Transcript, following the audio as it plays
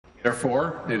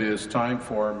Therefore, it is time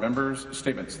for members'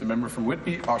 statements. The member from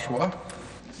Whitby, Oshawa.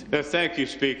 Thank you,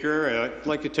 Speaker. I'd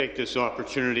like to take this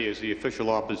opportunity as the official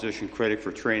opposition critic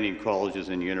for training colleges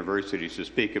and universities to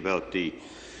speak about the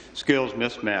skills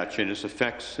mismatch and its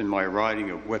effects in my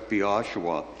riding of Whitby,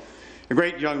 Oshawa. A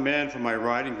great young man from my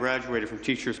riding graduated from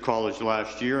Teachers College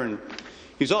last year, and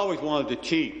he's always wanted to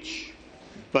teach.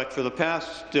 But for the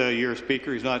past year,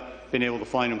 Speaker, he's not been able to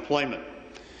find employment.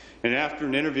 And after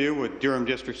an interview with Durham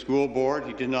District School Board,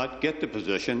 he did not get the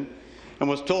position and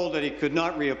was told that he could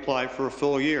not reapply for a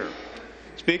full year.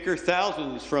 Speaker,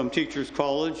 thousands from Teachers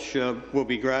College will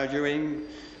be graduating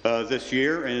this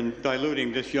year and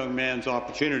diluting this young man's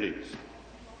opportunities.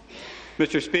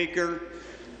 Mr. Speaker,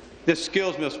 this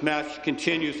skills mismatch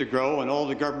continues to grow, and all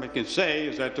the government can say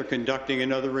is that they're conducting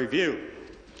another review.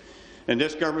 And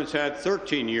this government's had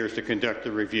 13 years to conduct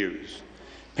the reviews.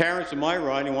 Parents in my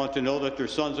riding want to know that their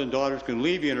sons and daughters can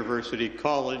leave university,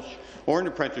 college, or an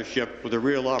apprenticeship with a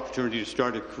real opportunity to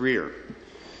start a career.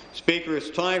 Speaker, it's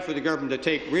time for the government to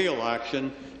take real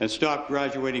action and stop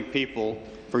graduating people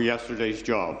for yesterday's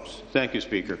jobs. Thank you,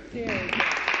 Speaker.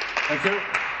 Thank you.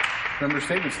 Member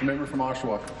statements. The member from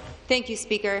Oshawa. Thank you,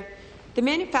 Speaker. The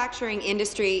manufacturing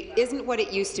industry isn't what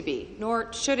it used to be,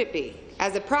 nor should it be.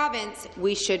 As a province,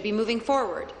 we should be moving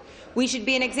forward. We should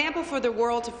be an example for the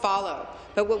world to follow.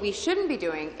 But what we shouldn't be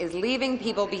doing is leaving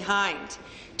people behind.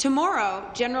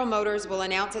 Tomorrow, General Motors will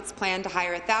announce its plan to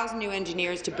hire 1,000 new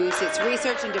engineers to boost its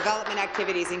research and development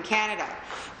activities in Canada.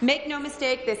 Make no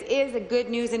mistake, this is a good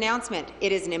news announcement.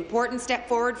 It is an important step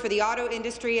forward for the auto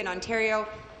industry in Ontario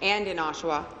and in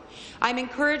Oshawa. I'm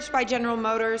encouraged by General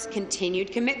Motors'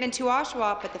 continued commitment to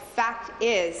Oshawa, but the fact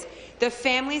is the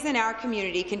families in our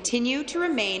community continue to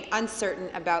remain uncertain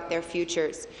about their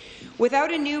futures.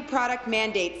 Without a new product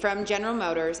mandate from General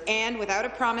Motors and without a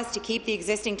promise to keep the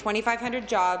existing 2,500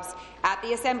 jobs at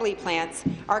the assembly plants,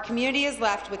 our community is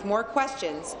left with more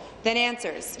questions than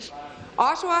answers.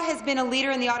 Oshawa has been a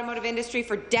leader in the automotive industry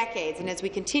for decades, and as we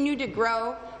continue to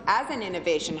grow as an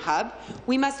innovation hub,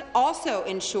 we must also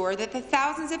ensure that the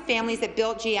thousands of families that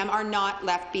built GM are not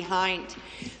left behind.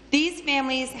 These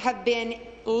families have been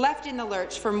left in the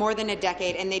lurch for more than a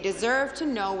decade, and they deserve to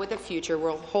know what the future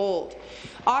will hold.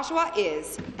 Oshawa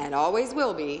is, and always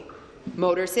will be,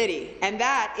 Motor City, and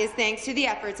that is thanks to the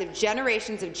efforts of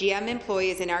generations of GM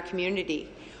employees in our community.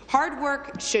 Hard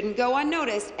work shouldn't go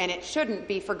unnoticed, and it shouldn't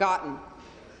be forgotten.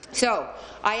 So,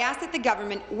 I ask that the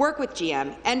government work with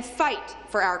GM and fight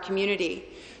for our community.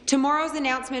 Tomorrow's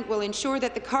announcement will ensure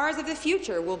that the cars of the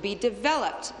future will be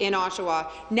developed in Oshawa.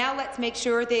 Now let's make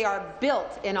sure they are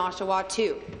built in Oshawa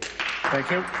too.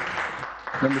 Thank you.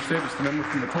 Member statements. The member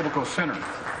from the Etobicoke Centre.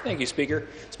 Thank you, Speaker.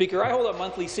 Speaker, I hold a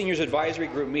monthly Seniors Advisory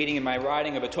Group meeting in my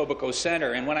riding of Etobicoke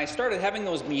Centre, and when I started having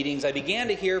those meetings, I began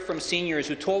to hear from seniors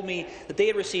who told me that they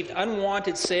had received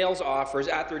unwanted sales offers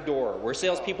at their door, where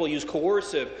salespeople use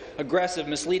coercive, aggressive,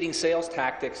 misleading sales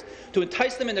tactics to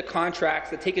entice them into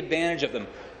contracts that take advantage of them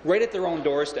right at their own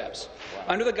doorsteps.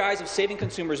 Under the guise of saving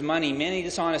consumers money, many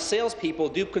dishonest salespeople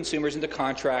dupe consumers into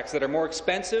contracts that are more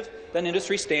expensive than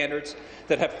industry standards,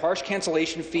 that have harsh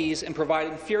cancellation fees, and provide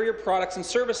inferior products and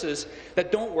services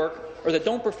that don't work or that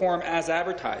don't perform as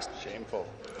advertised. Shameful.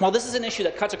 While this is an issue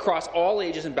that cuts across all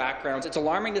ages and backgrounds, it's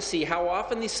alarming to see how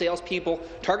often these salespeople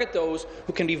target those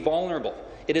who can be vulnerable.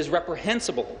 It is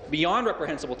reprehensible, beyond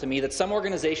reprehensible to me, that some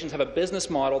organizations have a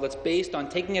business model that's based on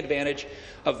taking advantage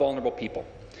of vulnerable people.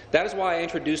 That is why I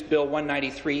introduced Bill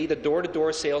 193, the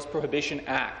Door-to-Door Sales Prohibition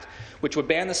Act, which would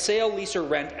ban the sale, lease, or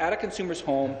rent at a consumer's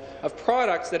home of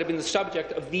products that have been the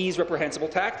subject of these reprehensible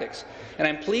tactics. And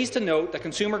I'm pleased to note that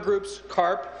consumer groups,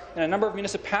 CARP, and a number of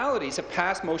municipalities have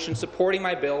passed motions supporting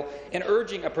my bill and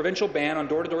urging a provincial ban on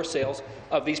door-to-door sales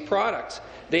of these products.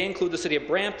 They include the City of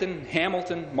Brampton,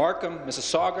 Hamilton, Markham,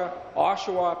 Mississauga,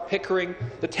 Oshawa, Pickering,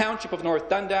 the Township of North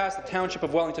Dundas, the Township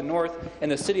of Wellington North,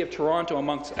 and the City of Toronto,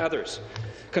 amongst others.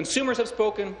 Consumers have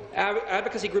spoken,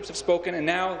 advocacy groups have spoken, and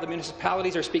now the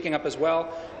municipalities are speaking up as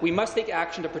well. We must take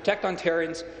action to protect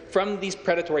Ontarians from these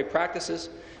predatory practices.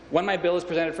 When my bill is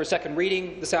presented for second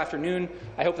reading this afternoon,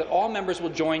 I hope that all members will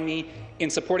join me in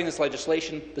supporting this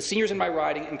legislation. The seniors in my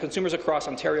riding and consumers across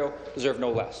Ontario deserve no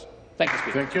less. Thank you,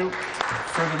 Speaker. Thank you.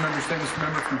 Further member statements.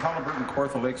 Member from Halliburton,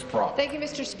 Kawartha Lakes Brock. Thank you,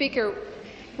 Mr. Speaker.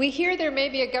 We hear there may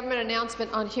be a government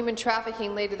announcement on human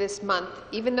trafficking later this month,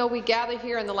 even though we gather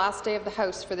here on the last day of the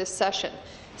House for this session.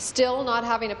 still not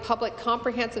having a public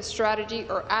comprehensive strategy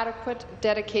or adequate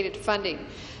dedicated funding.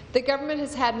 The government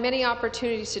has had many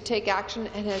opportunities to take action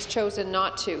and has chosen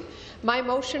not to. My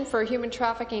motion for a human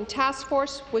trafficking task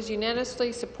force was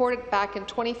unanimously supported back in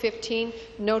 2015,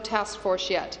 no task force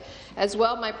yet. As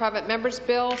well, my private member's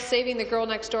bill, Saving the Girl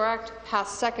Next Door Act,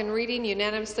 passed second reading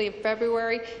unanimously in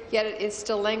February, yet it is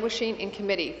still languishing in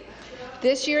committee.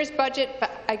 This year's budget,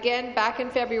 again back in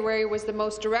February, was the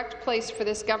most direct place for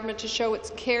this government to show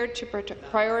its care to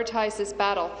prioritise this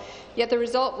battle, yet the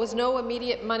result was no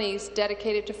immediate monies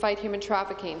dedicated to fight human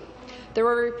trafficking. There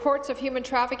were reports of human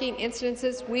trafficking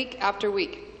incidences week after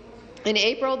week. In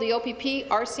April, the OPP,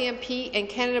 RCMP and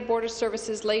Canada Border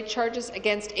Services laid charges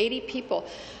against 80 people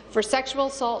for sexual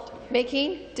assault,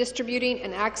 making, distributing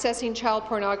and accessing child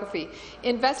pornography.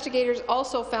 Investigators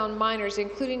also found minors,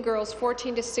 including girls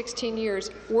 14 to 16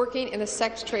 years, working in the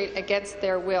sex trade against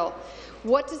their will.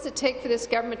 What does it take for this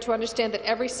government to understand that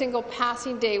every single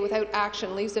passing day without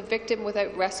action leaves a victim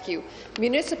without rescue?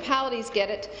 Municipalities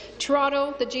get it.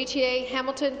 Toronto, the GTA,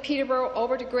 Hamilton, Peterborough,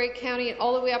 over to Grey County and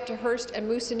all the way up to Hearst and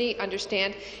Moosonee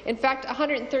understand. In fact,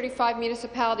 135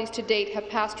 municipalities to date have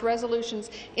passed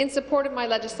resolutions in support of my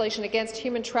legislation against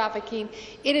human trafficking.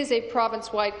 It is a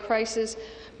province-wide crisis.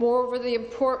 Moreover, the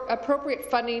appropriate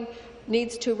funding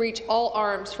needs to reach all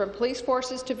arms, from police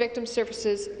forces to victim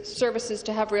services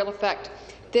to have real effect.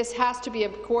 This has to be a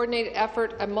coordinated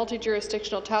effort. A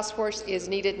multi-jurisdictional task force is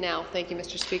needed now. Thank you,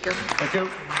 Mr. Speaker. Thank you.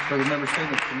 Further member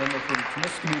statements. The member for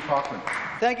Timiskaming Cochrane.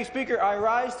 Thank you, Speaker. I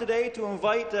rise today to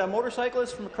invite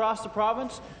motorcyclists from across the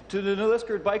province to the New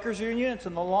Liskeard Bikers Union. It's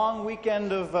in the long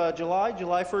weekend of July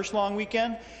 1st long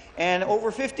weekend. And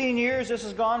over 15 years, this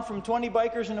has gone from 20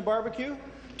 bikers and a barbecue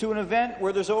to an event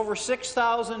where there's over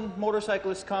 6,000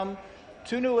 motorcyclists come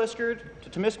to New Liskeard, to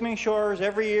Timiskaming Shores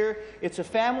every year. It's a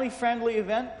family-friendly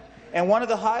event, and one of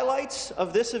the highlights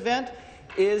of this event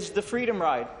is the Freedom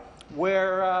Ride,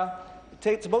 where it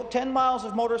takes about 10 miles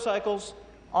of motorcycles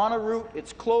on a route.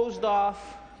 It's closed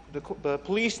off. The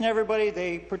police and everybody,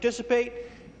 they participate,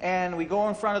 and we go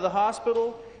in front of the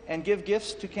hospital and give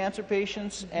gifts to cancer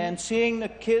patients. And seeing the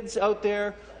kids out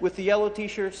there with the yellow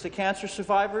T-shirts, the cancer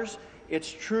survivors, it's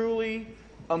truly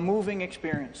a moving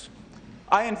experience.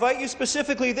 I invite you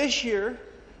specifically this year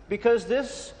because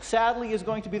this, sadly, is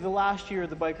going to be the last year of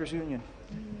the Bikers Union.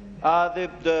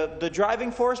 The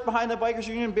driving force behind the Bikers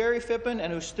Union, Barry Phippen,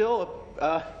 and he's still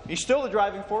the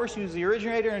driving force, who's the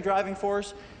originator and driving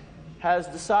force, has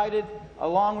decided,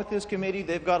 along with this committee,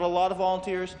 they've got a lot of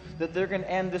volunteers, that they're going to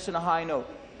end this in a high note.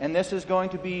 And this is going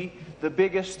to be the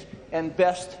biggest and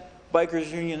best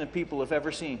Bikers Union that people have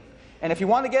ever seen. And if you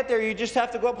want to get there, you just have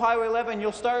to go up Highway 11.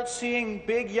 You'll start seeing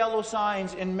big yellow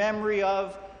signs in memory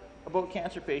of about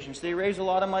cancer patients. They raise a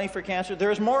lot of money for cancer.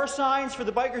 There's more signs for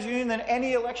the Bikers Union than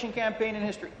any election campaign in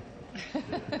history.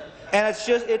 And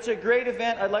it's a great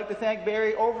event. I'd like to thank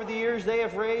Barry. Over the years, they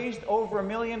have raised over $1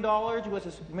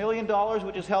 million,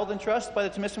 which is held in trust by the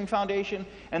Timiskaming Foundation,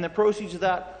 and the proceeds of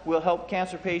that will help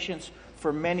cancer patients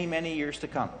for many, many years to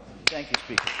come. Thank you,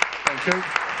 Speaker. Thank you.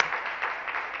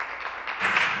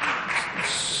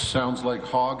 Sounds like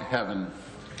hog heaven.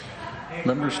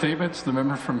 Member statements. The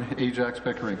member from Ajax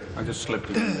Pickering. I just slipped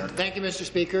it in there. Thank you, Mr.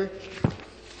 Speaker.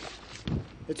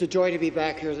 It's a joy to be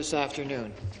back here this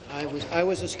afternoon. I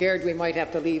was scared we might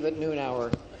have to leave at noon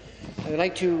hour. I'd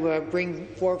like to bring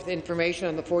forth information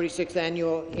on the 46th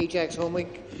annual Ajax Home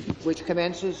Week, which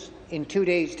commences in 2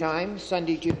 days' time,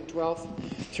 Sunday, June 12th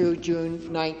through June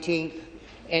 19th,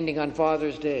 ending on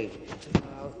Father's Day.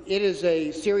 It is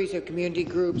a series of community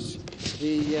groups,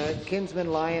 the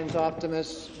Kinsmen, Lions,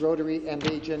 Optimists, Rotary and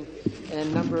Legion, and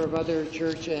a number of other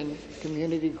church and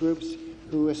community groups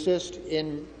who assist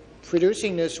in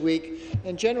producing this week.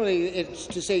 And generally, it's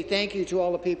to say thank you to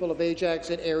all the people of Ajax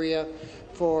and area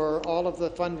for all of the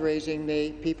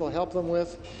fundraising people help them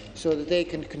with so that they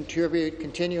can contribute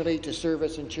continually to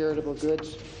service and charitable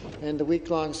goods. And the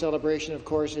week-long celebration, of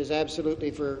course, is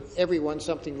absolutely for everyone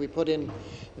something we put in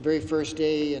the very first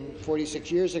day and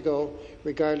 46 years ago,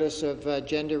 regardless of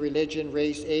gender, religion,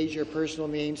 race, age, or personal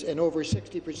means, and over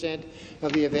 60%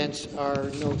 of the events are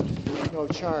no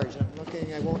charge. I'm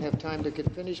looking, I won't have time to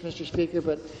finish, Mr. Speaker,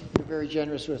 but you're very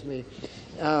generous with me.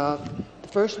 The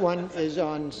first one is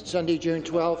on Sunday, June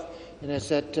 12th, and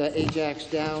it's at Ajax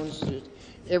Downs.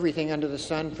 Everything under the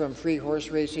sun, from free horse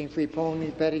racing, free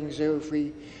pony petting zoo,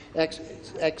 free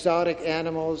exotic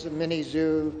animals, mini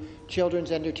zoo,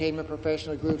 children's entertainment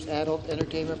professional groups, adult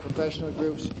entertainment professional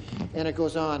groups, and it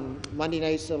goes on. Monday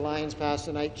nights, the Lions pass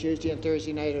the night. Tuesday and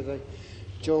Thursday night are the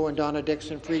Joe and Donna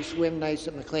Dickson free swim nights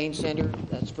at McLean Centre.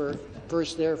 That's for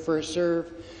first there, first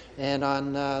serve. And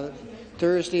on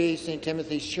Thursday, St.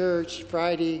 Timothy's Church.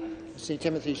 Friday, St.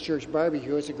 Timothy's Church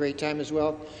barbecue. It's a great time as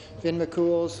well. Vin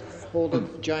McCool's hold a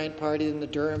giant party in the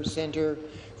Durham Centre.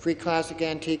 Free classic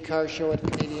antique car show at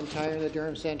Canadian Tire in the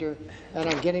Durham Centre. And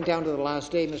I'm getting down to the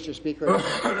last day, Mr. Speaker.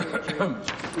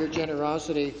 Your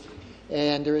generosity.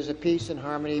 And there is a Peace and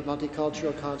Harmony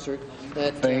multicultural concert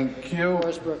at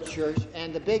Forest Brook Church.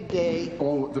 And the big day...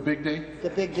 Oh, the big day?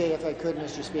 The big day, if I could,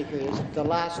 Mr. Speaker, is the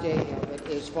last day of it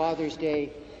is Father's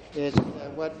Day. Is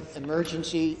what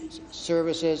emergency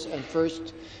services and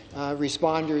first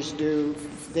responders do.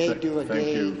 They do a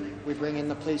day. You. We bring in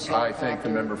the police. I thank the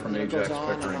member from Ajax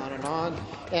Pickering. On and on.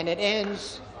 And it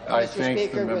ends, Mr.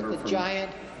 Speaker, with the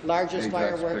giant, largest Ajax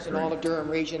fireworks Pickering. in all of Durham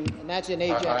region, and that's in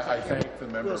Ajax. I thank the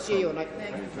member. We'll see you, and I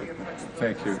thank you for your participation.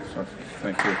 Thank you.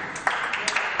 Thank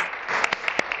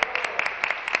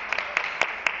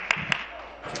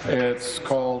you. It's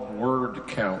called word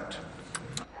count.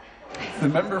 The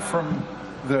member from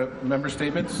the member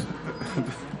statements,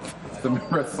 the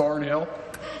member of Thornhill.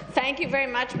 Thank you very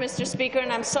much, Mr. Speaker,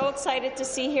 and I'm so excited to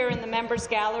see here in the members'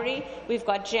 gallery we've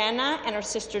got Jenna and her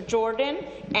sister Jordan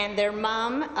and their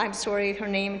mum. I'm sorry, her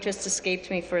name just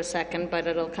escaped me for a second, but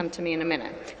it'll come to me in a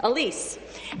minute. Elise.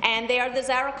 And they are the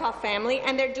Zarakoff family,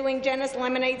 and they're doing Jenna's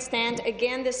Lemonade Stand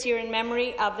again this year in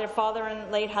memory of their father and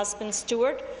late husband,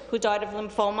 Stuart, who died of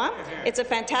lymphoma. It's a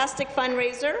fantastic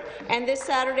fundraiser, and this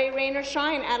Saturday, rain or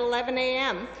shine, at 11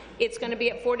 a.m., it's going to be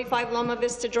at 45 Loma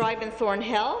Vista Drive in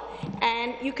Thornhill,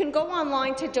 and you can go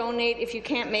online to donate if you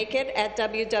can't make it at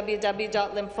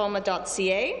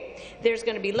www.lymphoma.ca. There's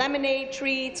going to be lemonade,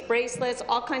 treats, bracelets,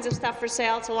 all kinds of stuff for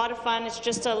sale. It's a lot of fun. It's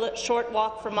just a short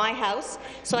walk from my house,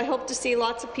 so I hope to see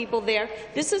lots of people there.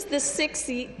 This is the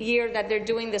 6th year that they're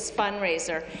doing this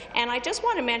fundraiser, and I just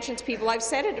want to mention to people, I've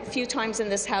said it a few times in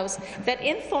this House, that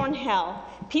in Thornhill,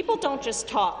 people don't just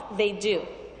talk, they do.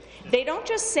 They don't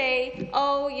just say,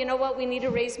 oh, you know what, we need to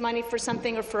raise money for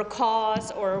something or for a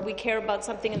cause, or we care about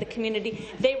something in the community.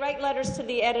 They write letters to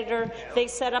the editor, they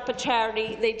set up a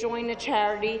charity, they join a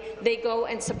charity, they go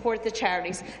and support the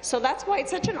charities. So that's why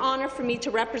it's such an honour for me to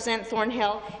represent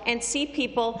Thornhill and see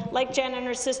people like Jen and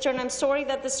her sister, and I'm sorry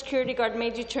that the security guard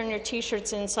made you turn your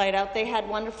T-shirts inside out. They had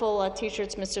wonderful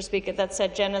T-shirts, Mr. Speaker, that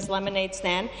said Jenna's Lemonade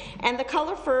Stand, and the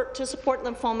colour to support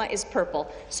lymphoma is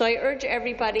purple. So I urge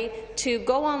everybody to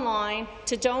go online,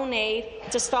 to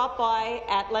donate, to stop by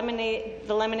at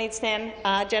the lemonade stand,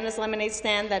 Jenna's Lemonade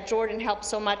Stand that Jordan helped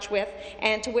so much with,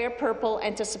 and to wear purple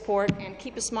and to support and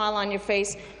keep a smile on your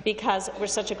face because we're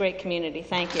such a great community.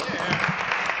 Thank you.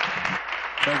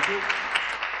 Thank you.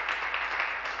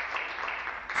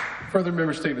 Further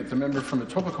member statement, the member from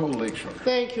Etobicoke Lakeshore.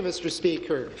 Thank you, Mr.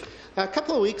 Speaker. A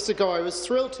couple of weeks ago, I was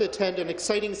thrilled to attend an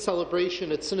exciting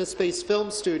celebration at Cinespace Film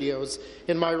Studios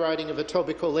in my riding of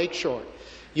Etobicoke Lakeshore.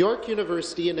 York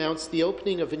University announced the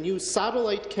opening of a new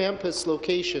satellite campus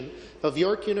location of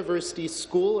York University's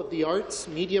School of the Arts,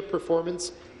 Media,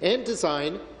 Performance and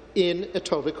Design in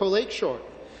Etobicoke Lakeshore.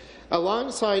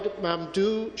 Alongside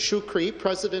Mamdouh Shukri,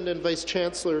 President and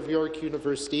Vice-Chancellor of York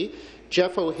University,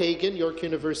 Jeff O'Hagan, York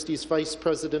University's Vice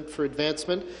President for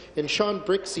Advancement, and Sean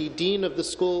Brixey, Dean of the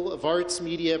School of Arts,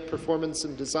 Media, Performance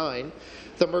and Design,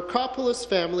 the Mercopoulos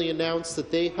family announced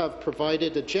that they have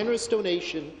provided a generous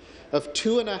donation of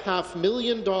 $2.5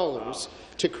 million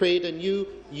to create a new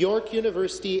York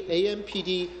University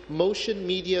AMPD motion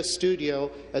media studio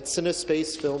at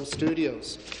Cinespace Film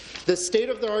Studios. This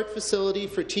state-of-the-art facility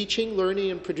for teaching,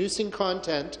 learning and producing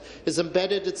content is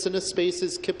embedded at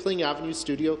Cinespace's Kipling Avenue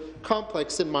Studio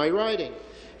complex in my riding,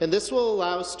 and this will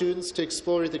allow students to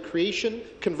explore the creation,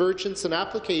 convergence and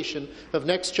application of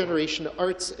next-generation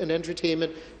arts and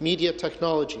entertainment media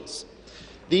technologies.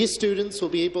 These students will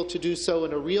be able to do so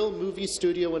in a real movie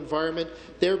studio environment,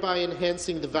 thereby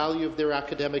enhancing the value of their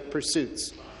academic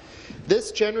pursuits.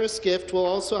 This generous gift will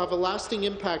also have a lasting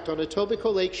impact on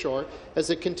Etobicoke Lakeshore as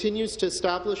it continues to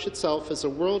establish itself as a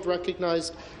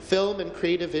world-recognized film and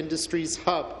creative industries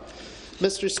hub.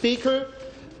 Mr. Speaker,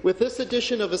 with this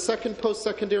addition of a second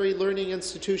post-secondary learning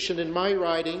institution in my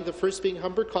riding, the first being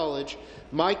Humber College,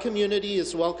 my community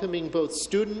is welcoming both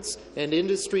students and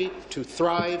industry to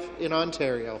thrive in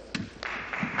Ontario.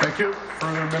 Thank you.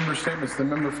 Further member statements. The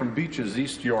member from Beaches,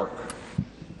 East York.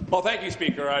 Well, thank you,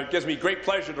 Speaker. It gives me great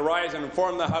pleasure to rise and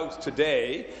inform the House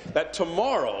today that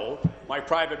tomorrow my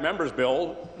private member's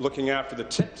bill, looking after the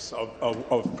tips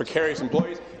of precarious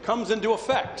employees, comes into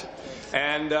effect.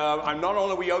 And I'm not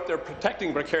only are we out there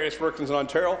protecting precarious workers in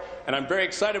Ontario, and I'm very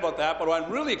excited about that, but what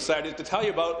I'm really excited is to tell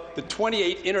you about the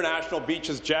 28th International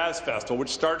Beaches Jazz Festival, which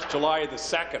starts July the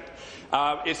 2nd.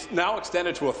 It's now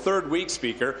extended to a third week,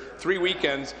 Speaker, 3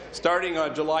 weekends starting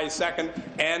on July 2nd,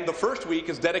 and the first week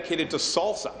is dedicated to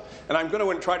salsa. And I'm going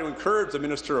to try to encourage the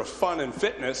Minister of Fun and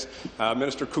Fitness,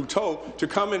 Minister Coe, to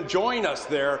come and join us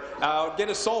there, get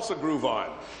a salsa groove on.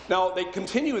 Now, they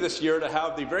continue this year to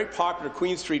have the very popular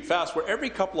Queen Street Fest, where every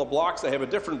couple of blocks they have a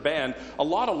different band, a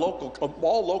lot of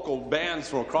all local bands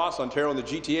from across Ontario and the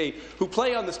GTA who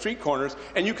play on the street corners,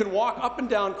 and you can walk up and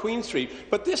down Queen Street.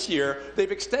 But this year,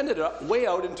 they've extended it way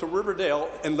out into Riverdale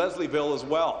and Leslieville as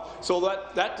well. So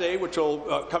that day, which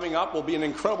will coming up, will be an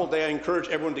incredible day. I encourage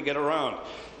everyone to get around.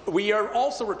 We are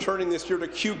also returning this year to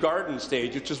Kew Garden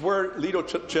Stage, which is where Lito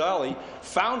Cialli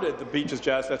founded the Beaches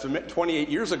Jazz Festival 28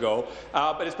 years ago.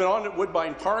 But it's been on at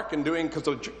Woodbine Park and doing because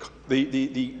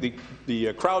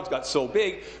the crowds got so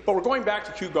big. But we're going back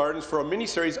to Kew Gardens for a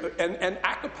mini-series, and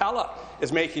a cappella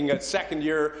is making its second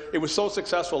year. It was so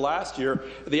successful last year,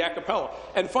 the a cappella.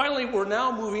 And finally, we're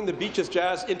now moving the Beaches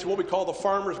Jazz into what we call the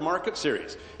Farmers Market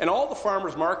Series. And all the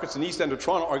farmers markets in the East End of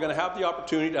Toronto are going to have the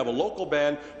opportunity to have a local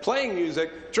band playing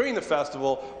music during the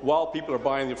festival while people are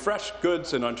buying the fresh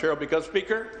goods in Ontario, because,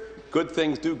 Speaker, good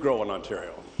things do grow in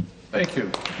Ontario. Thank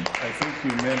you. I think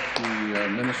you meant the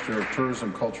Minister of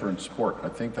Tourism, Culture and Sport. I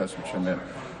think that's what you meant.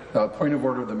 Point of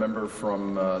order, the member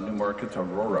from Newmarket,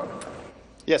 Aurora.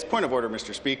 Yes, point of order,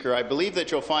 Mr. Speaker. I believe that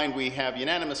you'll find we have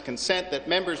unanimous consent that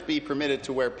members be permitted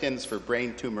to wear pins for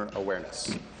brain tumour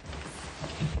awareness.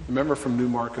 The member from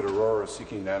Newmarket, Aurora, is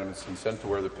seeking unanimous consent to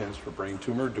wear the pins for brain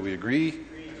tumour. Do we agree?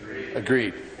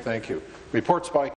 Agreed. Thank you. Reports by